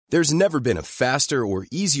There's never been a faster or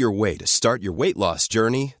easier way to start your weight loss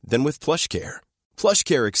journey than with PlushCare.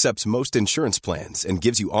 PlushCare accepts most insurance plans and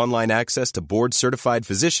gives you online access to board-certified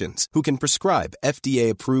physicians who can prescribe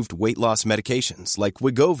FDA-approved weight loss medications like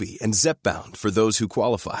Wegovy and Zepbound for those who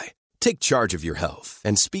qualify. Take charge of your health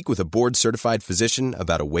and speak with a board-certified physician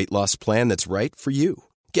about a weight loss plan that's right for you.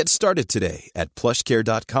 Get started today at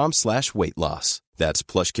plushcare.com/weight loss. That's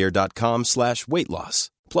plushcare.com/weight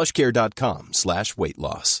loss. plushcare.com/weight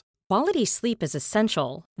loss. Quality sleep is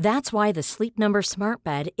essential. That's why the Sleep Number Smart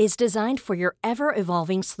Bed is designed for your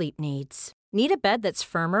ever-evolving sleep needs. Need a bed that's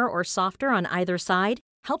firmer or softer on either side?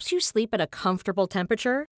 Helps you sleep at a comfortable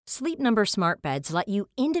temperature? Sleep Number Smart Beds let you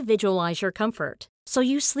individualize your comfort, so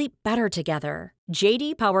you sleep better together.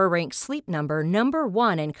 J.D. Power ranks Sleep Number number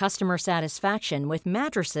 1 in customer satisfaction with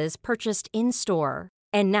mattresses purchased in-store.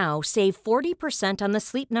 And now save 40% on the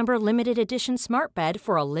Sleep Number Limited Edition Smart Bed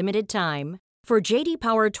for a limited time. For J.D.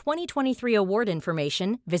 Power 2023 award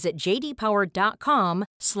information, visit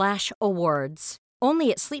jdpower.com/awards.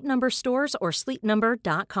 Only at Sleep Number stores or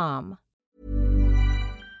sleepnumber.com.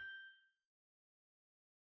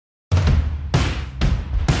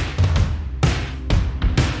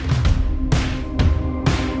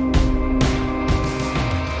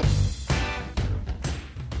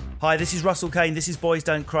 Hi, this is Russell Kane, this is Boys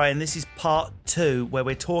Don't Cry, and this is part 2 where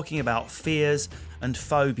we're talking about fears and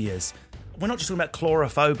phobias. We're not just talking about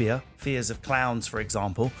chlorophobia, fears of clowns, for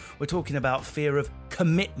example. We're talking about fear of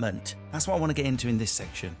commitment. That's what I want to get into in this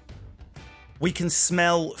section. We can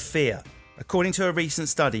smell fear. According to a recent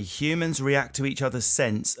study, humans react to each other's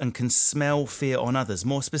scents and can smell fear on others,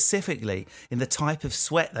 more specifically in the type of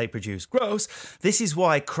sweat they produce. Gross! This is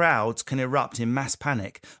why crowds can erupt in mass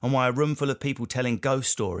panic and why a room full of people telling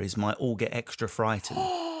ghost stories might all get extra frightened.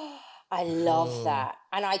 I love that.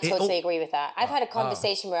 And I totally agree with that. I've had a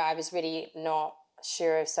conversation where I was really not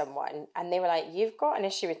sure of someone and they were like, you've got an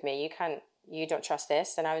issue with me. You don't trust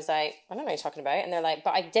this. And I was like, I don't know what you're talking about. And they're like,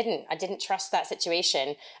 but I didn't trust that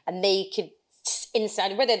situation. And they could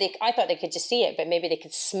inside, I thought they could just see it, but maybe they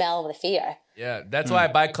could smell the fear. Yeah, that's why I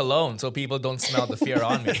buy cologne, so people don't smell the fear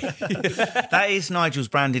on me. That is Nigel's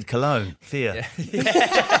branded cologne, Fear.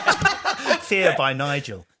 Yeah. Fear by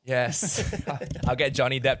Nigel. Yes. I'll get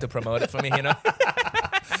Johnny Depp to promote it for me, you know?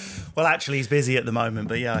 Well, actually, he's busy at the moment,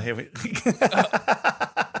 but yeah, here we...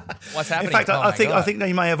 What's happening? In fact, I think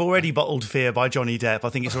they may have already bottled Fear by Johnny Depp. I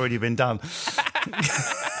think it's already been done.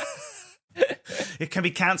 It can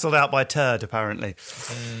be cancelled out by Turd, apparently.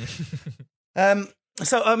 So,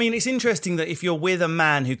 I mean, it's interesting that if you're with a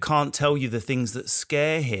man who can't tell you the things that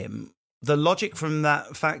scare him, the logic from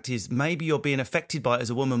that fact is maybe you're being affected by it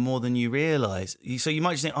as a woman more than you realise. So you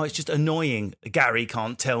might just think, oh, it's just annoying. Gary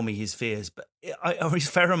can't tell me his fears. But are his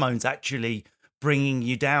pheromones actually bringing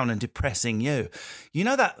you down and depressing you? You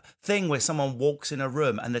know that thing where someone walks in a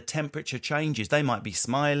room and the temperature changes? They might be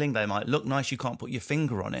smiling, they might look nice, you can't put your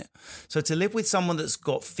finger on it. So to live with someone that's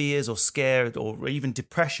got fears or scared or even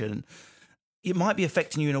depression, it might be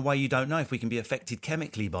affecting you in a way you don't know if we can be affected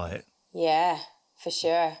chemically by it. Yeah, for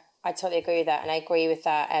sure. I totally agree with that. And I agree with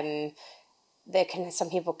that.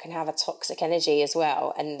 Some people can have a toxic energy as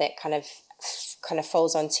well, and that kind of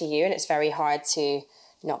falls onto you, and it's very hard to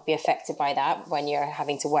not be affected by that when you're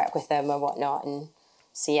having to work with them or whatnot. And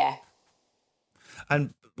so, yeah.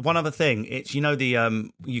 And one other thing, it's, you know,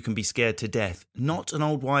 you can be scared to death. Not an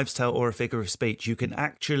old wives' tale or a figure of speech. You can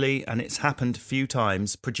actually, and it's happened a few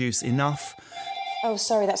times, produce enough... Oh,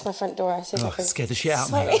 sorry, that's my front door. Scared the shit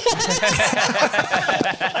out of me.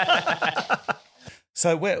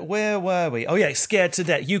 So where were we? Oh, yeah, scared to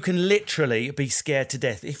death. You can literally be scared to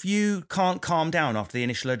death. If you can't calm down after the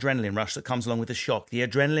initial adrenaline rush that comes along with the shock, the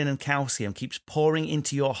adrenaline and calcium keeps pouring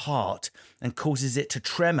into your heart and causes it to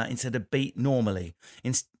tremor instead of beat normally.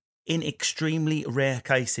 In extremely rare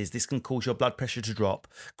cases, this can cause your blood pressure to drop,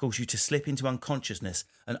 cause you to slip into unconsciousness,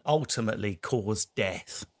 and ultimately cause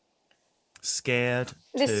death. Scared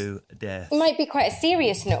to death. It might be quite a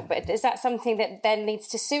serious note, but is that something that then leads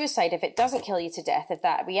to suicide if it doesn't kill you to death, if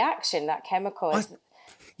that reaction, that chemical is...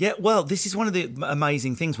 Yeah, well, this is one of the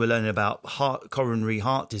amazing things we're learning about coronary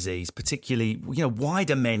heart disease, particularly, you know, why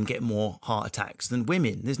do men get more heart attacks than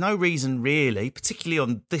women? There's no reason really, particularly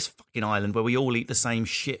on this fucking island where we all eat the same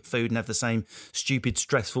shit food and have the same stupid,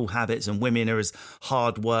 stressful habits, and women are as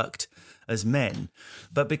hard worked as men.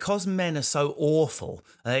 But because men are so awful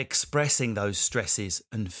at expressing those stresses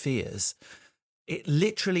and fears, it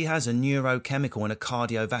literally has a neurochemical and a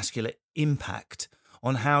cardiovascular impact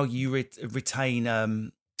on how you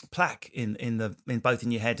retain plaque in both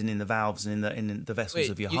in your head and in the valves and in the vessels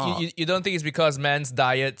of your heart. You don't think it's because men's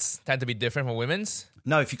diets tend to be different from women's?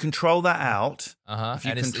 No, if you control that out,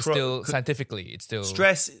 and it's still scientifically, it's still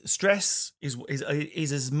stress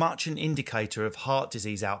is as much an indicator of heart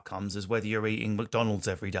disease outcomes as whether you're eating McDonald's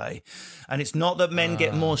every day. And it's not that men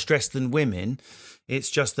get more stressed than women. It's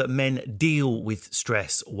just that men deal with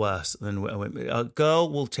stress worse than women. A girl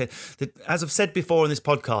will tell. As I've said before on this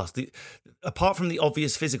podcast, apart from the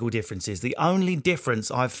obvious physical differences, the only difference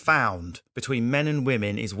I've found between men and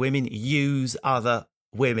women is women use other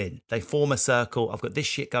women. They form a circle. I've got this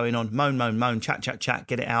shit going on. Moan, chat,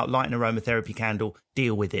 get it out, light an aromatherapy candle,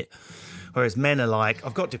 deal with it. Whereas men are like,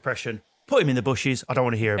 I've got depression, put him in the bushes, I don't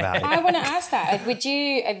want to hear about it. I want to ask that. Like, would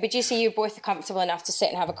you say you're both comfortable enough to sit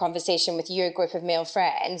and have a conversation with your group of male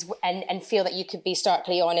friends and feel that you could be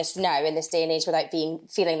starkly honest now in this day and age without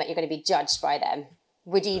feeling that you're going to be judged by them?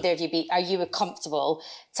 Would either of you are you comfortable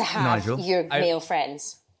to have your male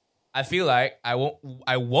friends? I feel like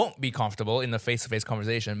I won't be comfortable in the face-to-face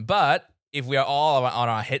conversation. But if we are all on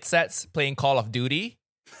our headsets playing Call of Duty,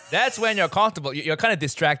 that's when you're comfortable. You're kind of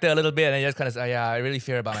distracted a little bit, and you're just kind of say, I really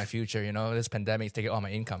fear about my future. You know, this pandemic's taking all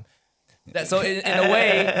my income. So in a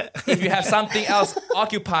way, if you have something else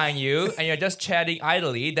occupying you and you're just chatting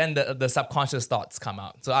idly, then the subconscious thoughts come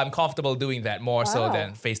out. So I'm comfortable doing that more so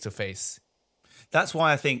than face-to-face. That's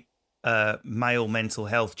why I think male mental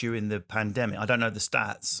health during the pandemic, I don't know the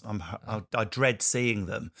stats, I dread seeing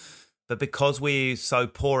them, but because we're so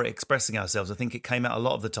poor at expressing ourselves, I think it came out a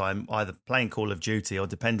lot of the time either playing Call of Duty or,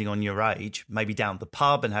 depending on your age, maybe down at the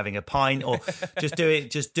pub and having a pint, or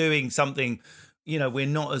just doing something. You know, we're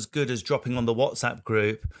not as good as dropping on the WhatsApp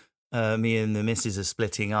group. Me and the missus are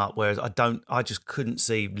splitting up, whereas I just couldn't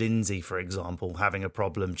see Lindsay, for example, having a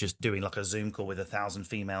problem just doing like a Zoom call with 1,000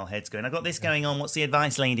 female heads going, I've got this going on, what's the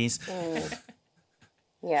advice, ladies?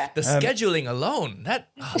 Yeah. The scheduling alone, that's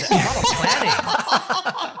a lot of planning.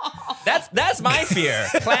 That's my fear.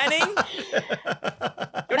 Planning?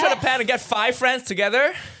 You're trying to plan and get 5 friends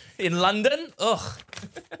together in London? Ugh.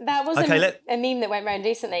 That was a meme that went around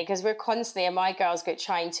recently, because we're constantly in my girls group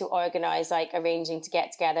trying to organise, like arranging to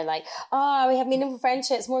get together, like, we have meaningful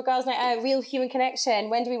friendships, more girls night out, real human connection.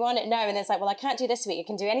 When do we want it now? And it's like, well, I can't do this week. I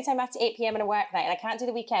can do anytime after 8 p.m. on a work night, and I can't do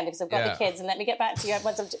the weekend because I've got the kids. And let me get back to you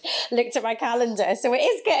once I've looked at my calendar. So it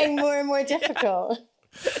is getting more and more difficult.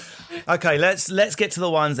 Okay, let's get to the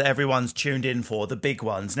ones that everyone's tuned in for, the big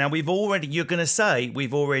ones. Now, we've already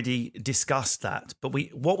discussed that, but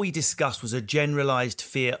what we discussed was a generalised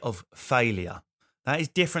fear of failure. That is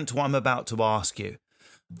different to what I'm about to ask you.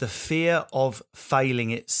 The fear of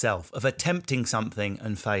failing itself, of attempting something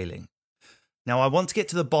and failing. Now, I want to get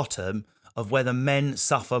to the bottom of whether men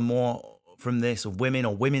suffer more from this, or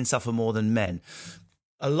women suffer more than men.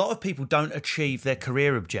 A lot of people don't achieve their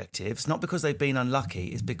career objectives, not because they've been unlucky,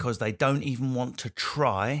 it's because they don't even want to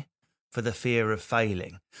try for the fear of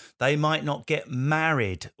failing. They might not get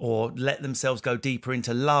married or let themselves go deeper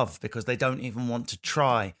into love because they don't even want to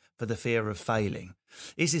try for the fear of failing.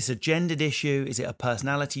 Is this a gendered issue? Is it a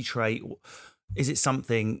personality trait? Is it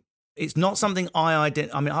something? It's not something I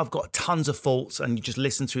mean, I've got tons of faults, and you just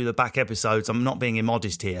listen through the back episodes. I'm not being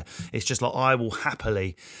immodest here. It's just like I will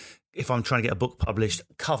happily, if I'm trying to get a book published,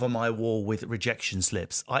 cover my wall with rejection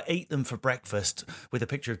slips. I eat them for breakfast with a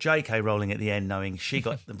picture of JK rolling at the end, knowing she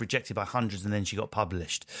got rejected by hundreds and then she got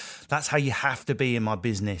published. That's how you have to be in my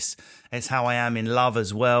business. It's how I am in love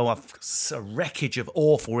as well. I've got a wreckage of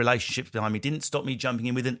awful relationships behind me. Didn't stop me jumping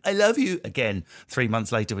in with an I love you again 3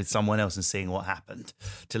 months later with someone else and seeing what happened,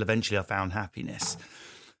 till eventually I found happiness.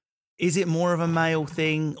 Is it more of a male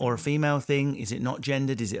thing or a female thing? Is it not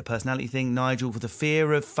gendered? Is it a personality thing? Nigel, for the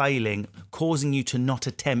fear of failing causing you to not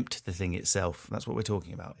attempt the thing itself. That's what we're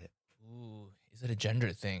talking about here. Ooh, is it a gender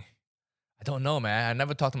thing? I don't know, man. I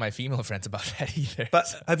never talked to my female friends about that either.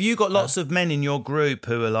 But have you got lots of men in your group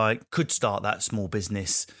who are like, could start that small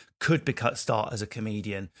business, could start as a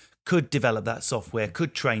comedian, could develop that software,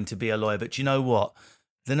 could train to be a lawyer, but you know what?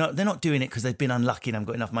 They're not doing it because they've been unlucky and haven't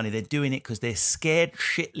got enough money. They're doing it because they're scared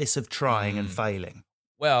shitless of trying and failing.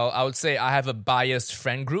 Well, I would say I have a biased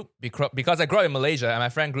friend group because I grew up in Malaysia and my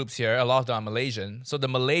friend groups here, a lot of them are Malaysian. So the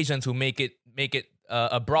Malaysians who make it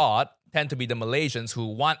abroad tend to be the Malaysians who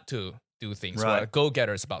want to do things, right, who are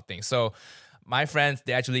go-getters about things. So my friends,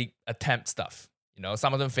 they actually attempt stuff. You know,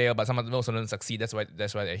 some of them fail, but most of them succeed. That's why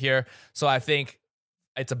they're here. So I think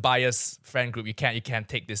it's a biased friend group. You can't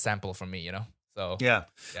take this sample from me, you know? So yeah.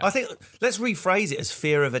 I think let's rephrase it as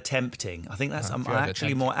fear of attempting. I think that's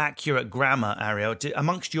actually more accurate grammar, Ariel.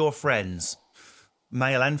 Amongst your friends,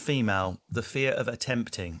 male and female, the fear of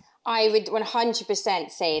attempting. I would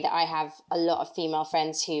 100% say that I have a lot of female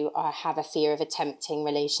friends who have a fear of attempting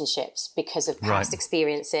relationships because of past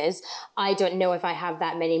experiences. I don't know if I have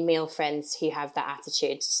that many male friends who have that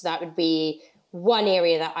attitude. So that would be one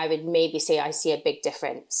area that I would maybe say I see a big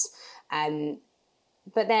difference.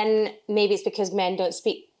 But then maybe it's because men don't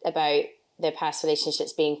speak about their past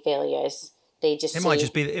relationships being failures. They just might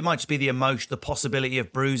just be the emotion. The possibility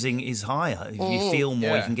of bruising is higher. If you feel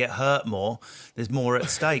more, you can get hurt more. There's more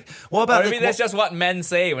at stake. What about? That's just what men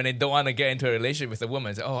say when they don't want to get into a relationship with a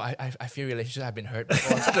woman. Say, I feel relationships have been hurt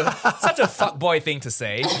before. Such a fuckboy thing to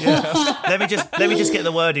say. Yeah. let me just get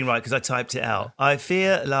the wording right because I typed it out. I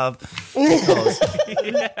fear love because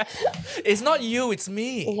it's not you, it's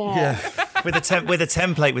me. Yeah. With a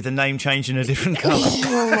template with the name changed in a different colour.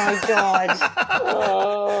 Oh my god.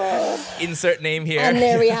 Insert name here. And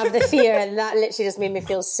there we have the fear, and that literally just made me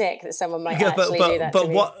feel sick that someone might actually do that to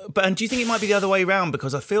me. And do you think it might be the other way around?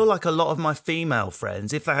 Because I feel like a lot of my female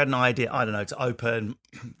friends, if they had an idea, I don't know, to open,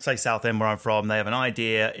 say Southend where I'm from, they have an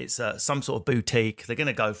idea, it's some sort of boutique, they're going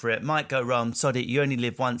to go for it, might go wrong, sod it, you only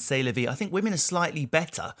live once, c'est la vie. I think women are slightly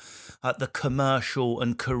better at the commercial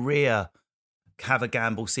and career, have a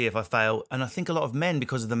gamble, see if I fail. And I think a lot of men,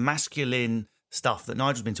 because of the masculine stuff that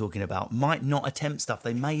Nigel's been talking about, might not attempt stuff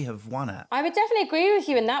they may have won at. I would definitely agree with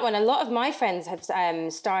you in that one. A lot of my friends have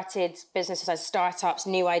started businesses as startups,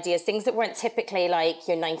 new ideas, things that weren't typically like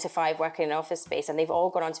your 9-to-5 working in an office space, and they've all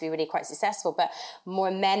gone on to be really quite successful. But more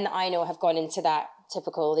men that I know have gone into that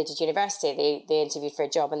typical, they did university, they interviewed for a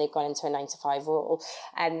job and they've gone into a 9-to-5 role.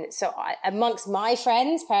 And so amongst my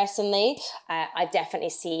friends personally, I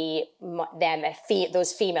definitely see them,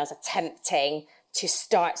 those females attempting to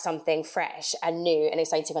start something fresh and new and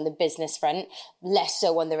exciting on the business front, less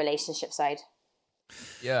so on the relationship side.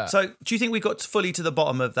 Yeah. So do you think we got fully to the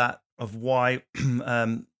bottom of that, of why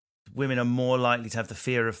women are more likely to have the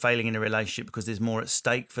fear of failing in a relationship because there's more at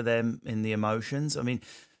stake for them in the emotions? I mean,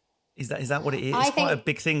 is that what it is? It's quite a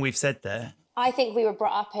big thing we've said there. I think we were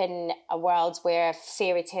brought up in a world where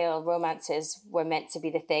fairy tale romances were meant to be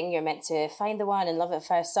the thing. You're meant to find the one and love at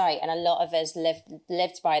first sight. And a lot of us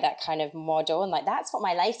lived by that kind of model. And like, that's what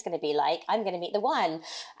my life's going to be like. I'm going to meet the one.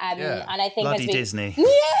 And I think bloody Disney.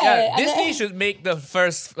 Yeah. Disney should make the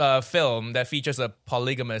first film that features a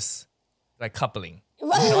polygamous like coupling. You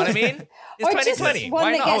know what I mean? It's 2020.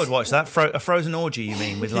 Why not? I would watch that. A frozen orgy, you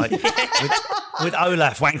mean? With like with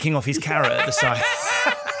Olaf wanking off his carrot at the side.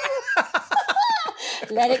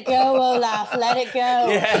 Let it go, Olaf. Let it go.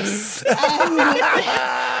 Yes.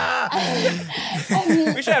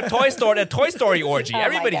 We should have Toy Story orgy.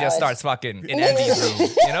 Everybody just starts fucking in Envy's room.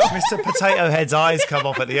 You know, Mr. Potato Head's eyes come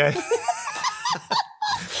off at the end.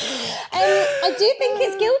 I do think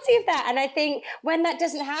it's guilty of that. And I think when that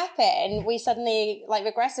doesn't happen, we suddenly like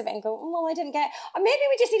regress a bit and go, oh, well, I didn't get... Or maybe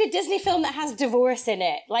we just need a Disney film that has divorce in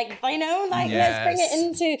it. Like, you know, like let's bring it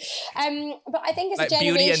into... but I think it's like a generational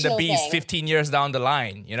Beauty and the Beast thing. 15 years down the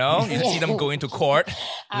line, you know? You see them go into court.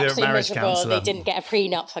 Absolutely marriage miserable. counselor. They didn't get a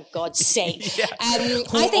prenup, for God's sake. Who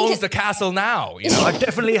owns the castle now? You know? I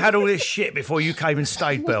definitely had all this shit before you came and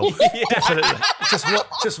stayed, Bill. Definitely.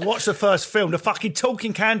 Just watch the first film. The fucking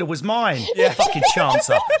talking candle was mine. Yeah. Fucking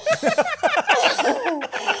chancer.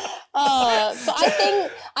 But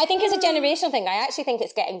I think it's a generational thing. I actually think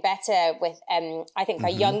it's getting better with, I think our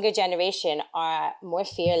younger generation are more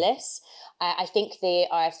fearless. I think they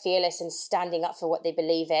are fearless in standing up for what they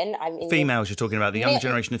believe in. I mean, females, you're talking about the younger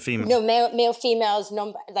generation of females. No, male, females,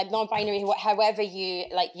 non-binary, however you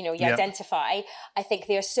identify. I think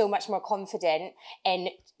they are so much more confident in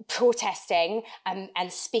protesting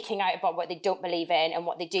and speaking out about what they don't believe in and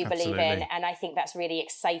what they do believe in. And I think that's really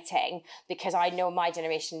exciting because I know my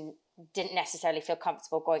generation didn't necessarily feel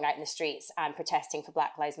comfortable going out in the streets and protesting for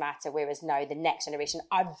Black Lives Matter, whereas now the next generation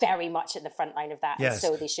are very much at the front line of that, and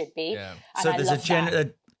so they should be. Yeah. And so there's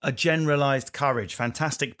a generalised courage.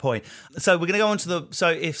 Fantastic point. So we're going to go on to the... So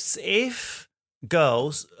if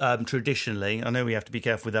girls, traditionally, I know we have to be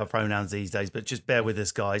careful with our pronouns these days, but just bear with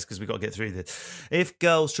us, guys, because we've got to get through this. If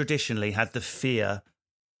girls traditionally had the fear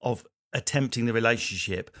of attempting the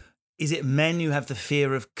relationship, is it men who have the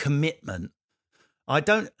fear of commitment?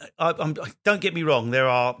 Don't get me wrong, there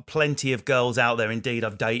are plenty of girls out there, indeed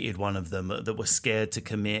I've dated one of them, that were scared to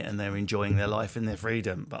commit and they're enjoying their life and their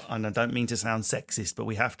freedom. And I don't mean to sound sexist, but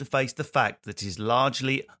we have to face the fact that it is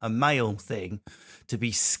largely a male thing to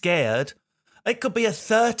be scared. It could be a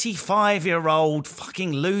 35-year-old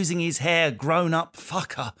fucking losing his hair, grown-up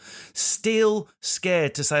fucker, still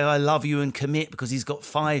scared to say I love you and commit because he's got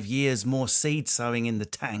 5 years more seed sowing in the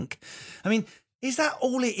tank. I mean, is that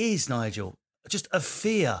all it is, Nigel? just a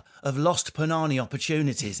fear of lost Panani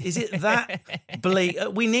opportunities? Is it that bleak?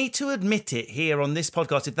 We need to admit it here on this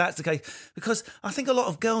podcast if that's the case, because I think a lot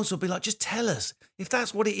of girls will be like, just tell us. If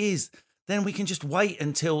that's what it is, then we can just wait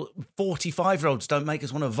until 45-year-olds don't make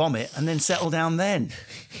us want to vomit and then settle down then.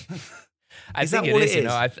 I think it is,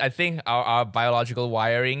 I think our biological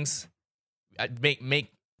wirings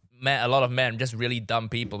make a lot of men just really dumb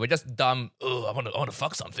people. We're just dumb. Oh, I want to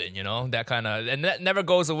fuck something, that kind of, and that never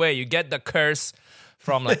goes away. You get the curse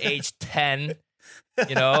from like age 10.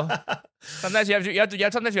 Sometimes you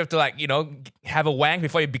have to like have a wank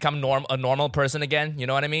before you become a normal person again. You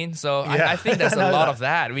know what I mean? So I think there's a lot of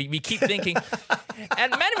that. We keep thinking,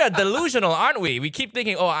 and men, we are delusional, aren't we? We keep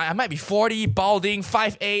thinking, oh, I might be 40, balding,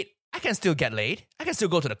 5'8". I can still get laid. I can still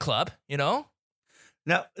go to the club.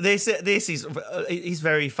 Now, this is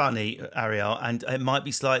very funny, Ariel, and it might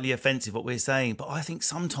be slightly offensive what we're saying, but I think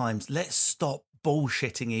sometimes let's stop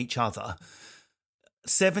bullshitting each other.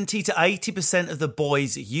 70 to 80% of the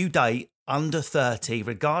boys you date under 30,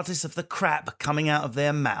 regardless of the crap coming out of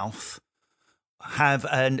their mouth, have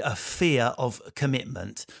a fear of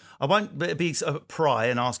commitment. I won't be pry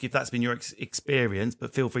and ask you if that's been your experience,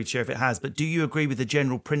 but feel free to share if it has. But do you agree with the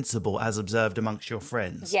general principle as observed amongst your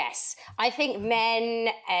friends? Yes. I think men,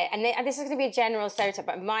 and this is going to be a general stereotype,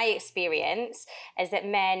 but my experience is that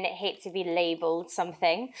men hate to be labelled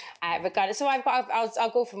something, regardless. So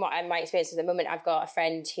I'll go from what my experience at the moment. I've got a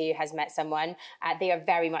friend who has met someone. They are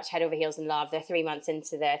very much head over heels in love. They're 3 months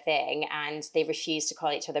into their thing, and they refuse to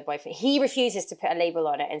call each other boyfriend. He refuses to put a label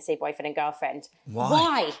on it and say boyfriend and girlfriend.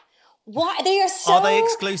 Why? Why? They are so... Are they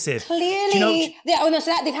exclusive? Clearly.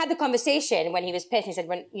 So they've had the conversation when he was pissed. He said,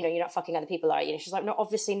 you're not fucking other people, are you? She's like, no,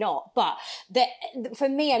 obviously not. But for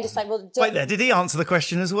me, I'm just like, well... Wait there, did he answer the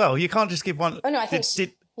question as well? You can't just give one... Oh, no, I think...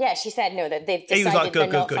 she said no, that they've decided he was like,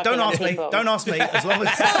 good. Don't ask me, as long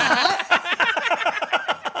as...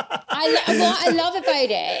 What I love about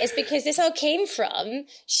it is because this all came from,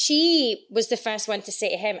 she was the first one to say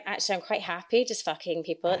to him, actually, I'm quite happy just fucking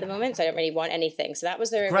people at the moment, so I don't really want anything. So that was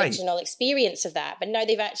their original experience of that. But now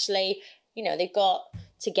they've actually, they've got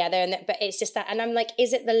together, but it's just that. And I'm like,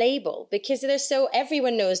 is it the label? Because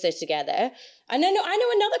everyone knows they're together. And I know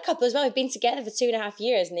another couple as well who've been together for 2.5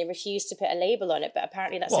 years and they refuse to put a label on it, but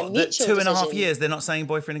apparently that's a mutual decision. 2.5 years, they're not saying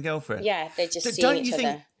boyfriend and girlfriend? Yeah, they're just seeing each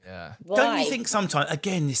other. Yeah. Don't you think sometimes,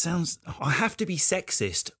 again, this sounds, I have to be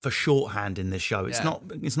sexist for shorthand in this show. It's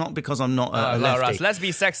not because I'm not a lefty. Russ, let's be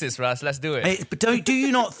sexist, Russ. Let's do it. But do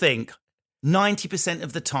you not think 90%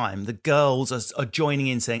 of the time the girls are joining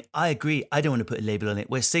in saying, I agree, I don't want to put a label on it,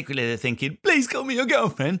 where secretly they're thinking, please call me your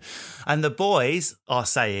girlfriend. And the boys are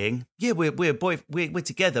saying, yeah, we're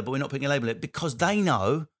together, but we're not putting a label on it, because they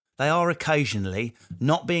know they are occasionally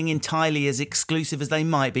not being entirely as exclusive as they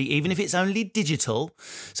might be, even if it's only digital.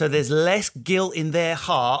 So there's less guilt in their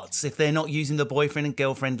hearts if they're not using the boyfriend and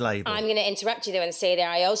girlfriend label. I'm going to interrupt you though and say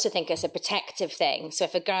I also think it's a protective thing. So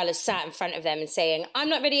if a girl is sat in front of them and saying, I'm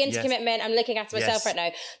not really into commitment, I'm looking after myself right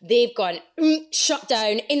now, they've gone, shut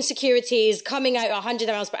down, insecurities, coming out 100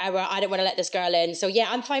 miles per hour, I don't want to let this girl in. So yeah,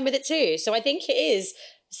 I'm fine with it too. So I think it is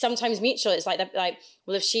sometimes mutual. It's like,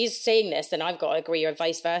 well, if she's saying this, then I've got to agree, or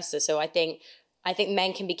vice versa. So I think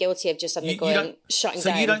men can be guilty of just something shutting down.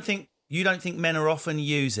 So you don't think men are often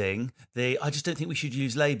using I just don't think we should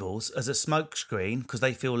use labels as a smokescreen because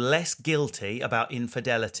they feel less guilty about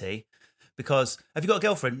infidelity. Because have you got a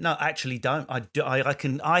girlfriend? No, actually don't.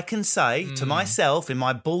 I can say to myself in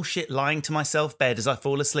my bullshit lying to myself bed as I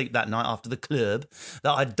fall asleep that night after the club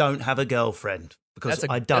that I don't have a girlfriend because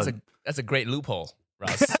I don't. That's a great loophole,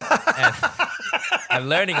 Russ. And I'm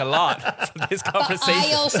learning a lot from this conversation.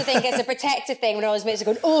 I also think it's a protective thing when all his mates are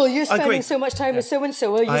going, oh, you're spending so much time with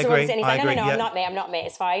so-and-so. Or you're and he's like, no, I'm not, mate.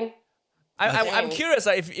 It's fine. I'm curious,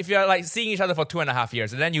 if you're like seeing each other for 2.5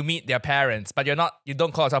 years and then you meet their parents, but you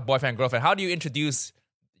don't call yourself boyfriend and girlfriend. How do you introduce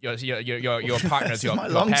your partners, your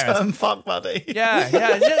parents? Long-term fuck buddy. Yeah.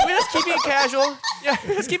 We're just keeping it casual. Yeah,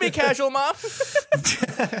 just keeping it casual, Mom.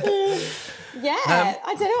 Yeah,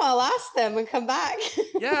 I don't know. I'll ask them and come back.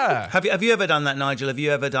 Yeah. Have you ever done that, Nigel? Have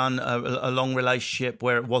you ever done a long relationship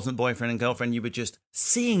where it wasn't boyfriend and girlfriend? You were just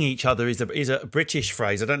seeing each other is a British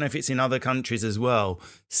phrase. I don't know if it's in other countries as well.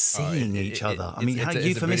 Seeing each other. I mean, how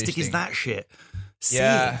euphemistic is that shit?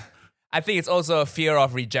 Yeah. I think it's also a fear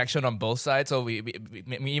of rejection on both sides. So you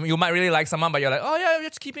might really like someone, but you're like, oh yeah,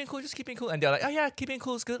 just keeping cool. And they're like, oh yeah, keeping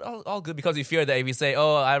cool is good, all good. Because you fear that if you say,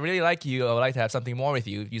 oh, I really like you, I would like to have something more with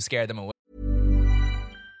you, you scare them away.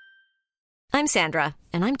 I'm Sandra,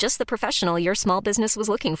 and I'm just the professional your small business was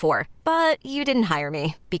looking for. But you didn't hire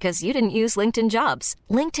me because you didn't use LinkedIn Jobs.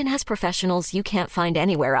 LinkedIn has professionals you can't find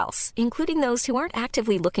anywhere else, including those who aren't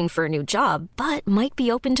actively looking for a new job, but might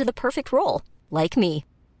be open to the perfect role, like me.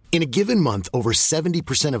 In a given month, over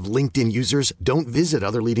 70% of LinkedIn users don't visit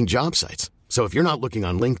other leading job sites. So if you're not looking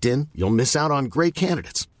on LinkedIn, you'll miss out on great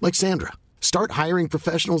candidates like Sandra. Start hiring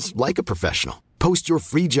professionals like a professional. Post your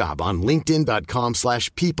free job on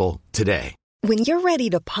linkedin.com/people today. When you're ready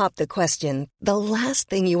to pop the question, the last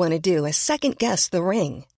thing you want to do is second-guess the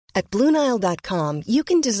ring. At BlueNile.com, you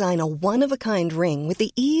can design a one-of-a-kind ring with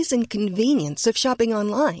the ease and convenience of shopping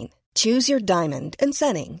online. Choose your diamond and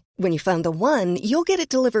setting. When you find the one, you'll get it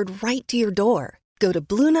delivered right to your door. Go to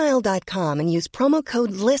BlueNile.com and use promo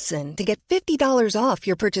code LISTEN to get $50 off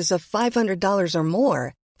your purchase of $500 or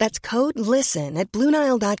more. That's code LISTEN at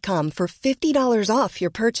BlueNile.com for $50 off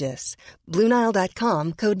your purchase.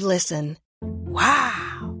 BlueNile.com, code LISTEN.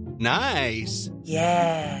 Wow. Nice.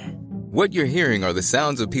 Yeah. What you're hearing are the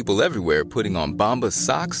sounds of people everywhere putting on Bombas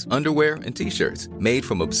socks, underwear, and T-shirts made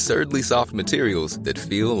from absurdly soft materials that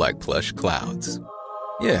feel like plush clouds.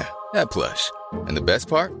 Yeah, that plush. And the best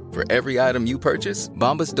part? For every item you purchase,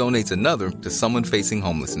 Bombas donates another to someone facing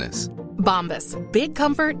homelessness. Bombas. Big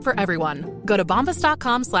comfort for everyone. Go to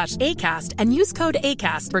bombas.com/ACAST and use code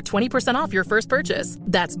ACAST for 20% off your first purchase.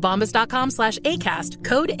 That's bombas.com/ACAST.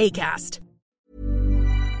 Code ACAST.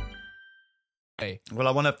 Well,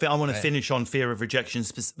 I want to finish on fear of rejection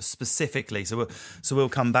specifically, so we'll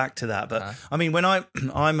come back to that. But I mean, when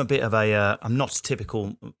I'm a bit of I'm not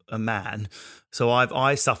typical a man, so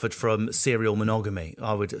I suffered from serial monogamy.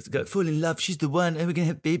 I would go fall in love. She's the one. We're gonna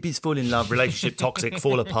have babies. Fall in love. Relationship toxic.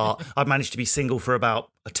 Fall apart. I'd managed to be single for about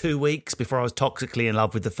 2 weeks before I was toxically in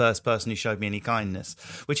love with the first person who showed me any kindness,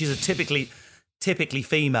 which is a typically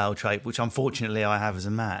female trait, which unfortunately I have as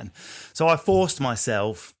a man. So I forced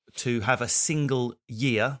myself to have a single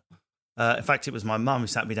year. In fact, it was my mum who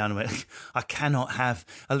sat me down and went, I cannot have...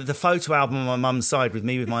 the photo album on my mum's side with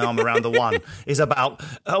me with my arm around the one is about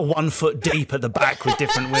 1 foot deep at the back with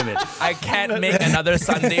different women. I can't make another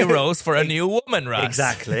Sunday roast for a new woman, Russ.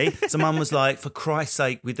 Exactly. So mum was like, for Christ's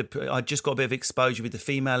sake, I just got a bit of exposure with the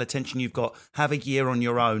female attention you've got. Have a year on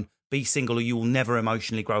your own. Be single or you will never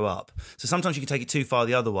emotionally grow up. So sometimes you can take it too far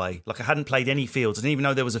the other way. Like I hadn't played any fields. I didn't even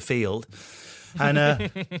know there was a field. And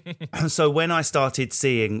so when I started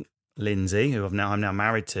seeing Lindsay, who I'm now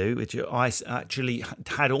married to, which I actually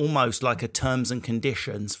had almost like a terms and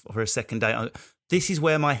conditions for a second date. This is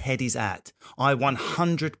where my head is at. I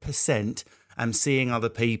 100% am seeing other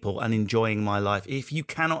people and enjoying my life. If you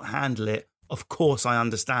cannot handle it, of course I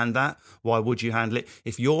understand that. Why would you handle it?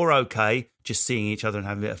 If you're okay just seeing each other and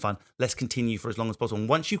having a bit of fun, let's continue for as long as possible. And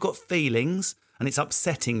once you've got feelings and it's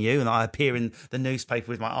upsetting you, and I appear in the newspaper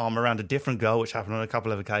with my arm around a different girl, which happened on a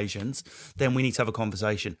couple of occasions, then we need to have a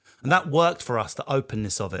conversation. And that worked for us, the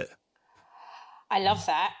openness of it. I love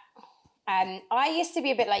that. I used to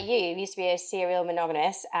be a bit like you. I used to be a serial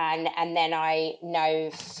monogamous, and then I now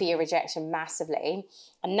fear rejection massively.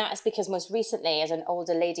 And that's because most recently, as an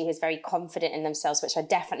older lady who's very confident in themselves, which I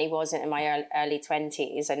definitely wasn't in my early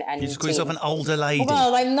 20s. And you just call yourself an older lady?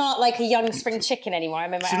 Well, I'm not like a young spring chicken anymore.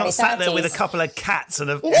 I'm in my early 30s. She's not sat there with a couple of cats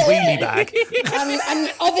and a wheelie bag. I'm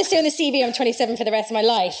obviously on the CV, I'm 27 for the rest of my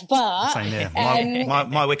life, but... Same here.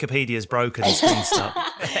 My Wikipedia's broken and screen stuff.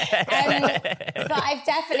 But I've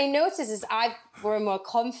definitely noticed as I've grown more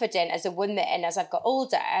confident as a woman, and as I've got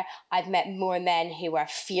older, I've met more men who are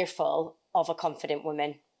fearful of a confident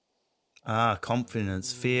woman.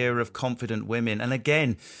 Confidence, fear of confident women. And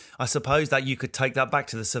again, I suppose that you could take that back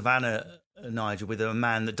to the savannah, Nigel, with a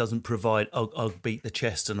man that doesn't provide beat the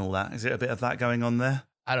chest and all that. Is it a bit of that going on there?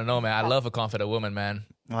 I don't know, man. I love a confident woman, man.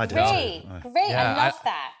 I do. Great. Yeah, I love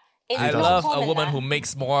that. I love a woman who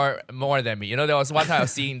makes more than me. You know, there was one time I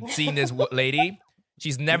was seeing this lady.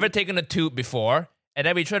 She's never taken a tube before, and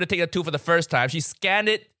then we tried to take a tube for the first time. She scanned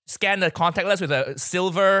the contactless with a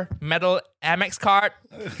silver metal Amex card.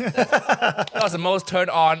 That was the most turned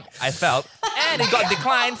on I felt. And it got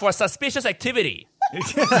declined for suspicious activity.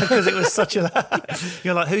 Because it was such a...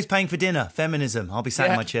 You're like, who's paying for dinner? Feminism. I'll be sat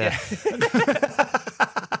in my chair.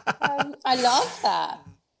 I love that.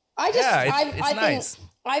 It's nice.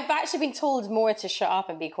 I've actually been told more to shut up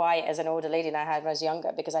and be quiet as an older lady than I had when I was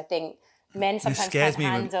younger, because I think men sometimes can't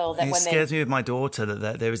handle that. It scares me with my daughter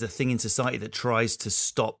that there is a thing in society that tries to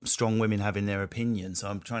stop strong women having their opinion. So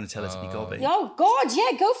I'm trying to tell her to be gobby. Oh God,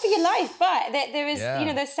 yeah, go for your life. But there is,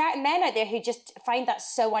 there's certain men out there who just find that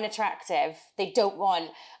so unattractive. They don't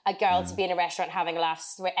want a girl to be in a restaurant having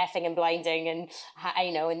laughs, effing and blinding, and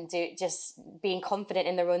just being confident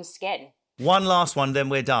in their own skin. One last one, then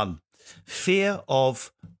we're done. Fear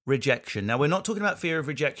of rejection. Now, we're not talking about fear of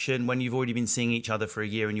rejection when you've already been seeing each other for a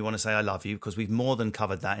year and you want to say, I love you, because we've more than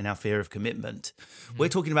covered that in our fear of commitment. We're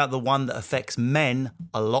talking about the one that affects men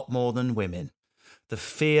a lot more than women. The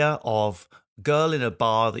fear of girl in a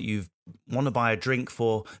bar that you want to buy a drink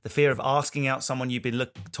for, the fear of asking out someone you've been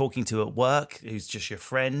talking to at work, who's just your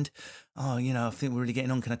friend. Oh, I think we're really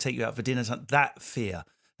getting on. Can I take you out for dinner? That fear.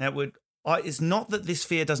 Now, it's not that this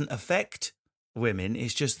fear doesn't affect women.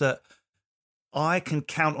 It's just that I can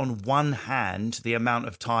count on one hand the amount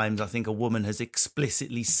of times I think a woman has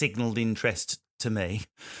explicitly signalled interest to me.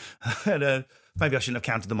 And, maybe I shouldn't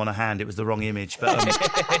have counted them on a hand. It was the wrong image. But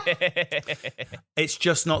it's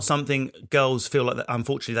just not something girls feel like that.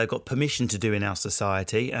 Unfortunately, they've got permission to do in our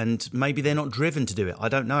society. And maybe they're not driven to do it. I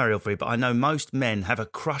don't know, Ariel Free, but I know most men have a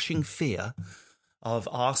crushing fear of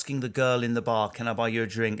asking the girl in the bar, can I buy you a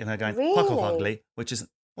drink? And they're going, fuck off ugly, which is...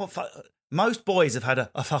 Most boys have had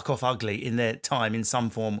a fuck off ugly in their time in some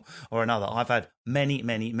form or another. I've had many,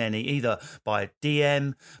 either by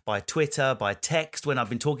DM, by Twitter, by text. When I've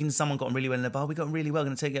been talking to someone, gotten really well in the bar, we got really well,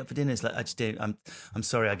 going to take you out for dinner. It's like, I just did. I'm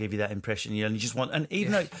sorry I gave you that impression. And you just want, and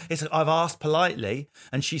even though it's like, I've asked politely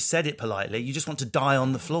and she said it politely, you just want to die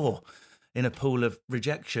on the floor in a pool of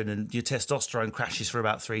rejection, and your testosterone crashes for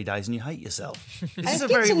about 3 days and you hate yourself. This is a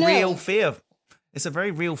very real fear. It's a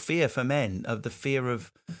very real fear for men, of the fear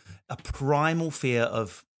of a primal fear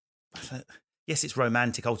of, yes, it's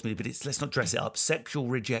romantic ultimately, but let's not dress it up, sexual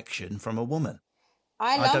rejection from a woman.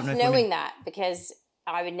 I love knowing that, because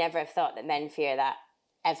I would never have thought that men fear that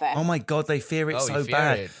ever. Oh my God, they fear it so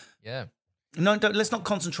bad. It. Yeah. No, let's not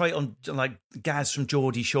concentrate on like Gaz from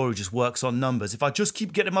Geordie Shore who just works on numbers. If I just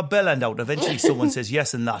keep getting my bell end out, eventually someone says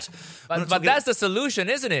yes and that. But that's the solution,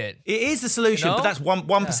 isn't it? It is the solution, but that's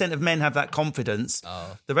 1% of men have that confidence.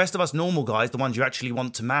 Oh. The rest of us normal guys, the ones you actually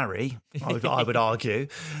want to marry, I would argue,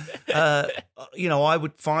 I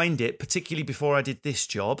would find it, particularly before I did this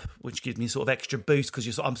job, which gives me sort of extra boost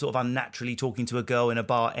because I'm sort of unnaturally talking to a girl in a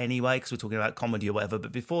bar anyway, because we're talking about comedy or whatever.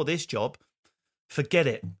 But before this job, forget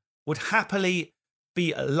it. Would happily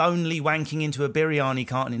be lonely wanking into a biryani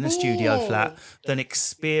carton in a studio flat than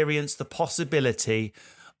experience the possibility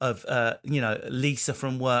of, Lisa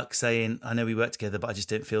from work saying, I know we work together, but I just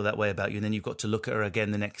didn't feel that way about you. And then you've got to look at her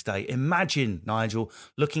again the next day. Imagine, Nigel,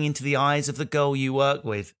 looking into the eyes of the girl you work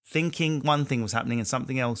with, thinking one thing was happening and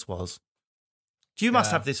something else was. You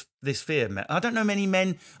must have this fear, man. I don't know many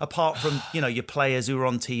men, apart from, your players who are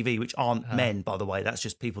on TV, which aren't men, by the way. That's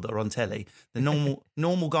just people that are on telly. The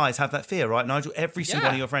normal guys have that fear, right, Nigel? Every single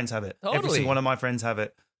one of your friends have it. Totally. Every single one of my friends have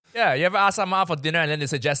it. Yeah, you ever ask someone out for dinner and then they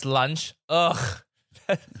suggest lunch? Ugh.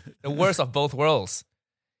 The worst of both worlds.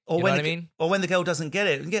 Or you know what I mean? Or when the girl doesn't get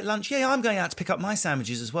it and get lunch. Yeah, I'm going out to pick up my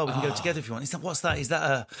sandwiches as well. We can go together if you want. What's that? Is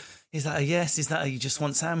that a yes? Is that a you just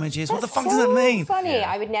want sandwiches? What the fuck does that mean? Funny.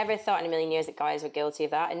 Yeah. I would never have thought in a million years that guys were guilty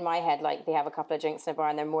of that. In my head, like, they have a couple of drinks in a bar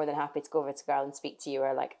and they're more than happy to go over to a girl and speak to you,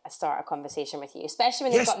 or like start a conversation with you, especially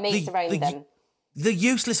when they've got mates around them. The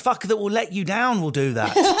useless fucker that will let you down will do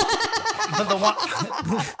that. But the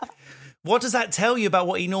one. What does that tell you about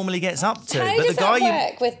what he normally gets up to? How does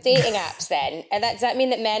that work with dating apps then? And does that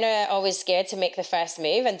mean that men are always scared to make the first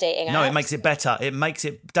move on dating apps? No, it makes it better.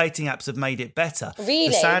 Dating apps have made it better.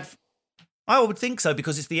 Really? I would think so,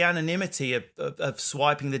 because it's the anonymity of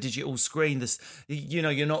swiping the digital screen.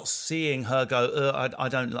 You're not seeing her go, I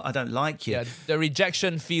don't like you. Yeah, the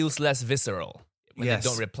rejection feels less visceral when they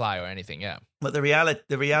don't reply or anything, yeah. But the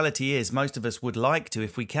reality is most of us would like to,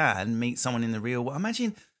 if we can, meet someone in the real world.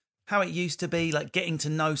 Imagine how it used to be, like getting to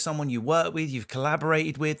know someone you work with, you've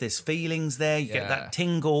collaborated with, there's feelings there, you get that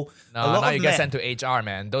tingle. No, now you get sent to HR,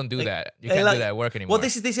 man. Don't do that. You can't do that at work anymore. Well,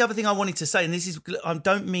 this is the other thing I wanted to say, and this is, I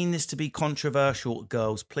don't mean this to be controversial,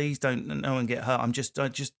 girls. Please don't, no one get hurt. I'm just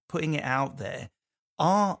putting it out there.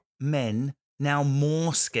 Are men now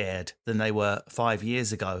more scared than they were 5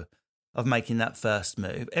 years ago of making that first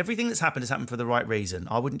move? Everything that's happened has happened for the right reason.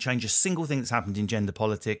 I wouldn't change a single thing that's happened in gender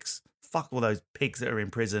politics. Fuck all those pigs that are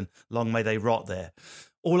in prison. Long may they rot there.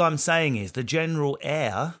 All I'm saying is the general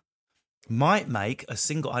air might make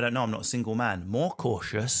I don't know, I'm not a single man, more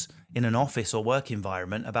cautious in an office or work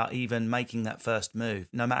environment about even making that first move.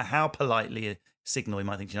 No matter how politely a signal, you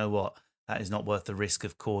might think, you know what, that is not worth the risk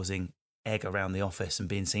of causing egg around the office and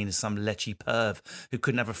being seen as some lechy perv who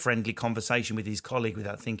couldn't have a friendly conversation with his colleague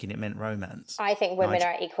without thinking it meant romance. I think women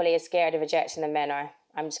are equally as scared of rejection than men are.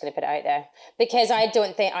 I'm just going to put it out there, because I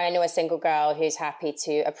don't think I know a single girl who's happy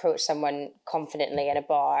to approach someone confidently in a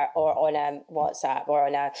bar or on a WhatsApp or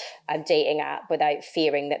on a dating app without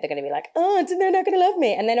fearing that they're going to be like, they're not going to love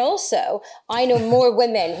me. And then also, I know more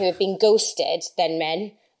women who have been ghosted than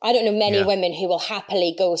men. I don't know many women who will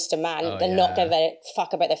happily ghost a man. They're not going to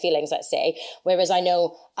fuck about their feelings, let's say. Whereas I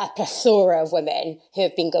know a plethora of women who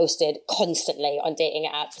have been ghosted constantly on dating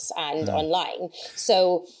apps and online.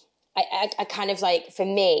 So I kind of like, for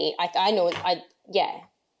me, I know,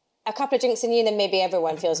 a couple of drinks in you, and then maybe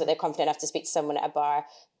everyone feels that they're confident enough to speak to someone at a bar.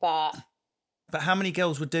 But how many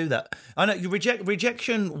girls would do that? I know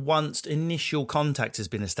rejection once initial contact has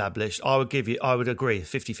been established. I would agree,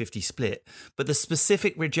 50-50 split. But the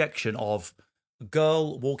specific rejection of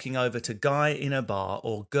girl walking over to guy in a bar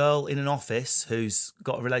or girl in an office who's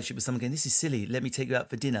got a relationship with someone going, this is silly, let me take you out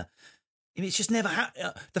for dinner. I mean, it's just never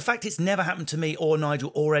happened. The fact it's never happened to me or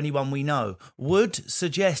Nigel or anyone we know would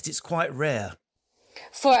suggest it's quite rare.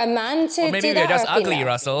 For a man to or maybe do that, we're just ugly,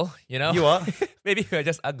 Russell. You know, you are. Maybe we're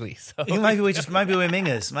just ugly. So maybe we're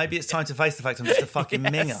mingers. Maybe it's time to face the fact I'm just a fucking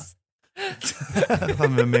minger.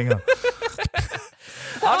 I'm a minger.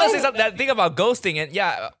 I want to say that thing about ghosting, and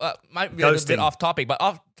might be a little bit off topic, but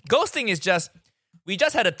ghosting is just. We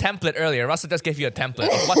just had a template earlier. Russell just gave you a template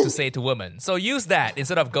of what to say to women. So use that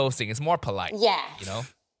instead of ghosting. It's more polite. Yeah. You know.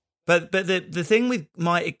 But the thing with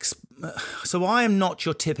so I am not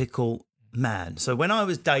your typical man. So when I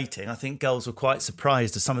was dating, I think girls were quite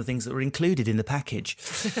surprised at some of the things that were included in the package.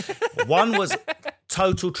 One was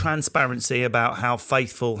total transparency about how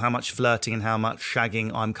faithful, how much flirting and how much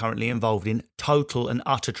shagging I'm currently involved in. Total and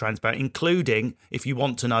utter transparency, including if you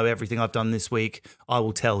want to know everything I've done this week, I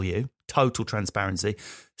will tell you. Total transparency.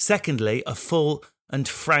 Secondly, a full and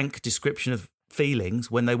frank description of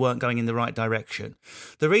feelings when they weren't going in the right direction.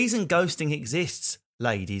 The reason ghosting exists,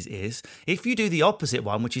 ladies, is if you do the opposite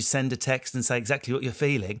one, which is send a text and say exactly what you're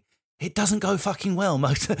feeling, it doesn't go fucking well.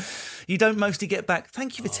 You don't mostly get back,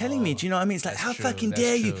 thank you for telling me. Do you know what I mean? It's like, how fucking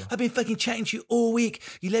dare you? I've been fucking chatting to you all week.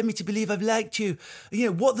 You led me to believe I've liked you. You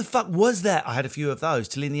know, what the fuck was that? I had a few of those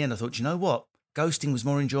till in the end I thought, you know what? Ghosting was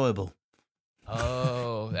more enjoyable.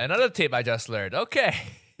 Oh, another tip I just learned. Okay.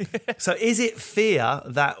 So is it fear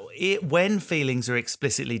that when feelings are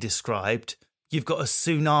explicitly described, you've got a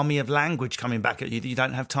tsunami of language coming back at you that you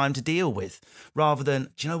don't have time to deal with, rather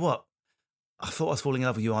than, do you know what? I thought I was falling in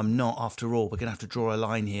love with you. I'm not, after all. We're going to have to draw a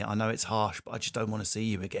line here. I know it's harsh, but I just don't want to see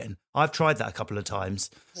you again. I've tried that a couple of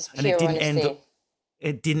times. And it didn't end.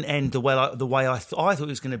 It didn't end the way I thought it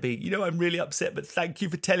was going to be. You know, I'm really upset, but thank you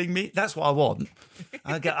for telling me. That's what I want.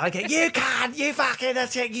 I get, you can't, you fucking,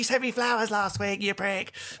 you sent me flowers last week, you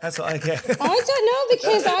prick. That's what I get. I don't know,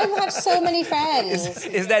 because I have so many friends.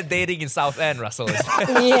 Is that dating in South End, Russell?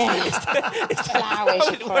 Yeah. It's flowers,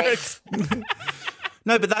 you prick.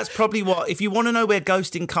 No, but that's probably what, if you want to know where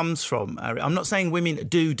ghosting comes from, I'm not saying women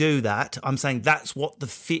do that. I'm saying that's what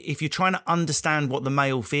if you're trying to understand what the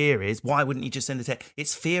male fear is, why wouldn't you just send a text?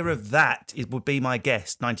 It's fear of that, it would be my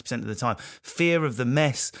guess 90% of the time. Fear of the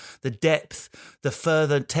mess, the depth, the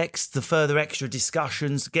further text, the further extra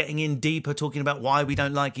discussions, getting in deeper, talking about why we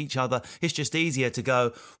don't like each other. It's just easier to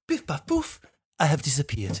go, biff, buff, boof, I have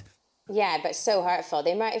disappeared. Yeah, but so hurtful.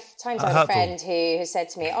 The amount of times I have a friend who said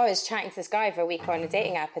to me, I was chatting to this guy for a week on a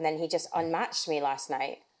dating app and then he just unmatched me last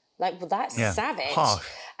night. Like, well, that's savage. Harsh.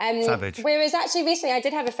 Savage. Whereas actually recently I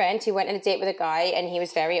did have a friend who went on a date with a guy and he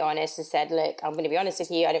was very honest and said, look, I'm going to be honest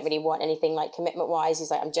with you. I don't really want anything like commitment-wise.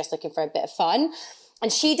 He's like, I'm just looking for a bit of fun.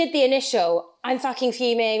 And she did the initial, I'm fucking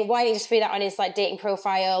fuming. Why didn't you just put that on his like dating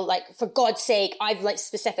profile? Like, for God's sake, I've like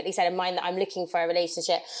specifically said in mine that I'm looking for a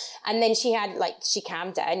relationship. And then she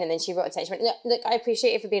calmed down and then she wrote a text. She went, look, I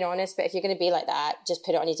appreciate you for being honest, but if you're going to be like that, just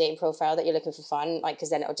put it on your dating profile that you're looking for fun, like, because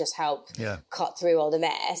then it'll just help cut through all the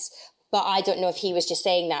mess. But I don't know if he was just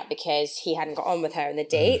saying that because he hadn't got on with her in the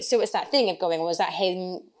date. So it's that thing of going, was that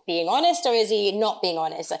him being honest or is he not being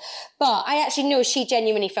honest? But I actually know she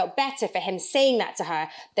genuinely felt better for him saying that to her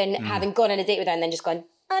than having gone on a date with her and then just gone,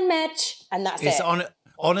 unmatch, and that's it.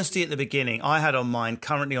 Honesty at the beginning. I had on mine,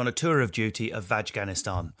 currently on a tour of duty of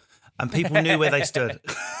Afghanistan, and people knew where they stood.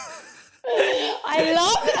 I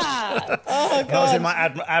love that. Oh, God. I was in my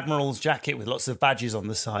admiral's jacket with lots of badges on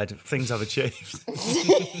the side of things I've achieved.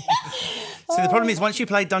 So the problem is, once you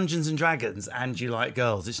play Dungeons and Dragons and you like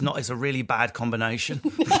girls, it's a really bad combination.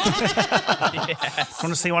 Yes.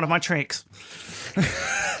 Want to see one of my tricks?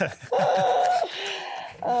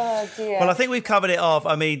 Oh, dear. Well, I think we've covered it off.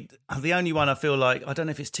 I mean, the only one I feel like, I don't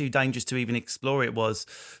know if it's too dangerous to even explore it, was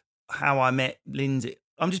how I met Lindsay.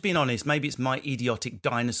 I'm just being honest, maybe it's my idiotic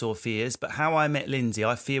dinosaur fears, but how I met Lindsay,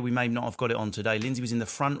 I fear we may not have got it on today. Lindsay was in the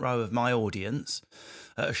front row of my audience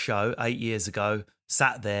at a show 8 years ago,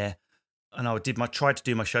 sat there, and I tried to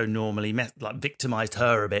do my show normally, victimised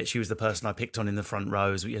her a bit. She was the person I picked on in the front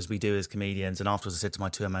row, as we do as comedians. And afterwards I said to my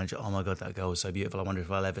tour manager, oh my God, that girl was so beautiful. I wonder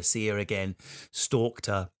if I'll ever see her again. Stalked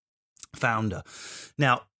her, found her.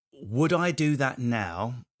 Now, would I do that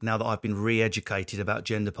now that I've been re-educated about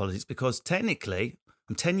gender politics? Because technically,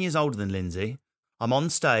 I'm 10 years older than Lindsay. I'm on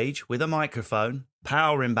stage with a microphone,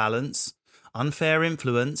 power imbalance, unfair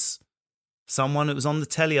influence, someone that was on the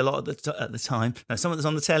telly a lot at the time. No, someone that's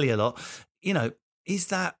on the telly a lot. You know, is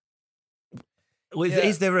there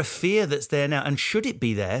a fear that's there now? And should it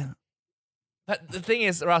be there? But the thing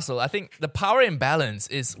is, Russell, I think the power imbalance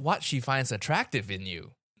is what she finds attractive in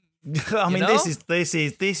you. I mean, this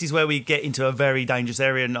is where we get into a very dangerous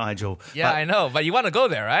area, Nigel. Yeah, I know, but you want to go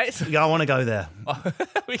there, right? Yeah, I want to go there.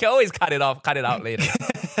 We can always cut it out later.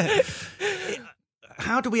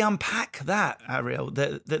 How do we unpack that, Ariel?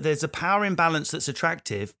 That there's a power imbalance that's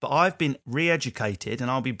attractive, but I've been re-educated,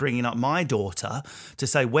 and I'll be bringing up my daughter to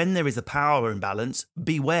say when there is a power imbalance,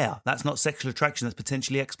 beware. That's not sexual attraction, that's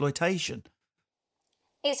potentially exploitation.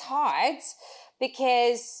 It's hard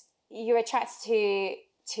because you're attracted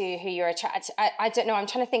to who you're attracted to. I don't know, I'm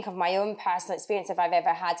trying to think of my own personal experience if I've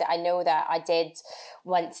ever had it. I know that I did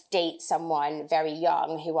once date someone very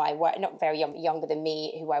young who I worked, not very young, but younger than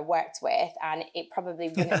me, who I worked with, and it probably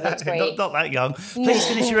wouldn't have looked great. not that young. Please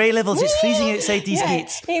finish your A-levels, it's freezing outside these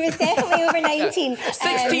gates. He was definitely over 19.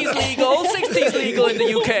 60's legal in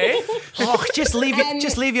the UK. Oh, just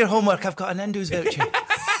leave your homework, I've got an Nando's voucher.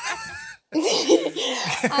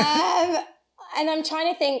 And I'm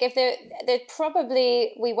trying to think if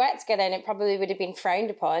we worked together, and it probably would have been frowned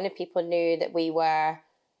upon if people knew that we were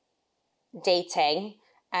dating,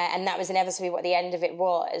 and that was inevitably what the end of it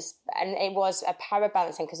was. And it was a power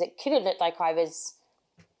balancing, because it could have looked like I was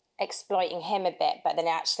exploiting him a bit, but then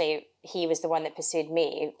actually he was the one that pursued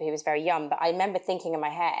me. He was very young, but I remember thinking in my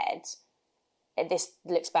head, this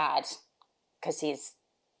looks bad because he's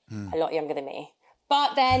a lot younger than me.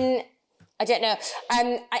 But then I don't know.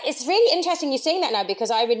 It's really interesting you saying that now, because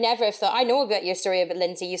I would never have thought. I know about your story about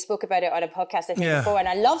Lindsay. You spoke about it on a podcast I think before, and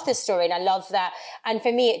I love this story and I love that. And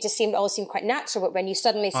for me, it just all seemed quite natural. But when you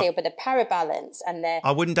suddenly say about the power balance and the,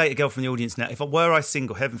 I wouldn't date a girl from the audience now. If I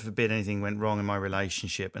single, heaven forbid anything went wrong in my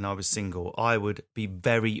relationship, and I was single, I would be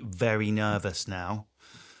very, very nervous now.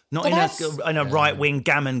 Not in a right-wing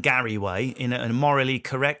Gammon Gary way, in a morally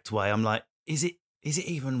correct way. I'm like, is it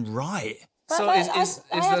even right? So I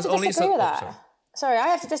have to disagree with that. Sorry, I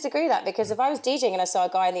have to disagree with that, because if I was DJing and I saw a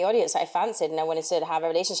guy in the audience that I fancied and I wanted to have a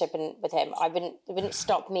relationship with him, it wouldn't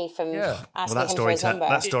stop me from asking him for his number.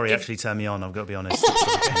 That story actually turned me on, I've got to be honest.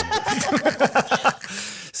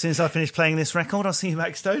 As soon as I finish playing this record, I'll see you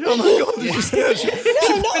backstage. Oh my God.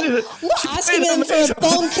 I'm not asking him for a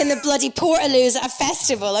bonk in the bloody Portaloos at a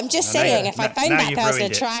festival. I'm just saying, if I found that person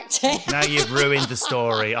attractive. Now you've ruined the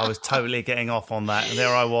story. I was totally getting off on that. And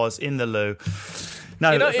there I was in the loo.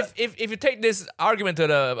 No, if you take this argument to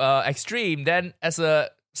the extreme, then as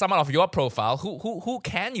someone of your profile, who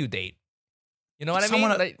can you date? You know what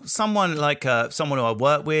I mean? Someone who I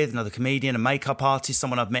work with, another comedian, a makeup artist,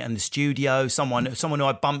 someone I've met in the studio, someone who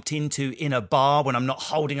I bumped into in a bar when I'm not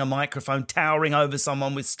holding a microphone, towering over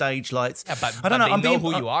someone with stage lights. Yeah, but I don't know. They know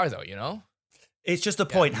who you are, though. You know. It's just a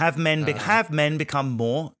point. Have men become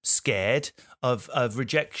more scared of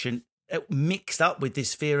rejection, mixed up with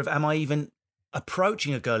this fear of, am I even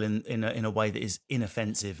approaching a girl in a way that is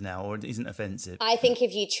inoffensive now, or isn't offensive? I think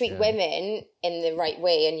if you treat women in the right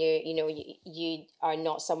way, and you are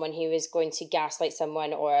not someone who is going to gaslight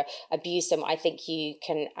someone or abuse them, I think you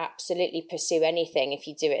can absolutely pursue anything if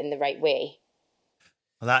you do it in the right way.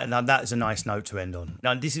 Well, that is a nice note to end on.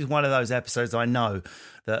 Now, this is one of those episodes I know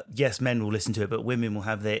that, yes, men will listen to it, but women will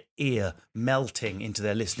have their ear melting into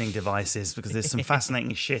their listening devices, because there's some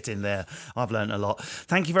fascinating shit in there. I've learned a lot.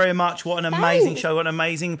 Thank you very much. What an amazing show. What an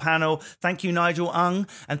amazing panel. Thank you, Nigel Ung.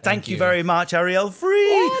 And thank you very much, Ariel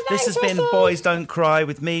Free. Yeah, this has been Boys Don't Cry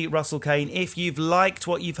with me, Russell Kane. If you've liked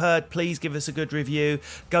what you've heard, please give us a good review.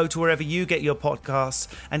 Go to wherever you get your podcasts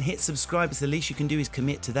and hit subscribe. It's the least you can do is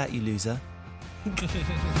commit to that, you loser.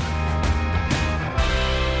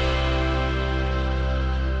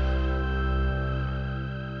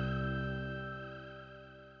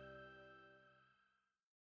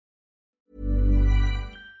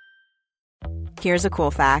 Here's a cool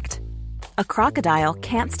fact. A crocodile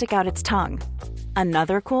can't stick out its tongue.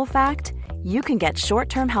 Another cool fact, you can get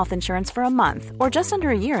short-term health insurance for a month or just under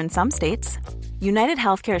a year in some states. United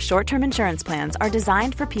Healthcare short-term insurance plans are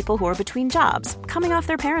designed for people who are between jobs, coming off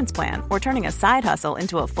their parents' plan, or turning a side hustle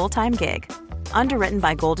into a full-time gig. Underwritten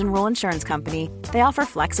by Golden Rule Insurance Company, they offer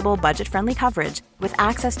flexible, budget-friendly coverage with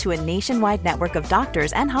access to a nationwide network of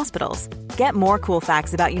doctors and hospitals. Get more cool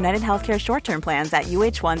facts about United Healthcare short-term plans at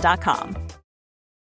uh1.com.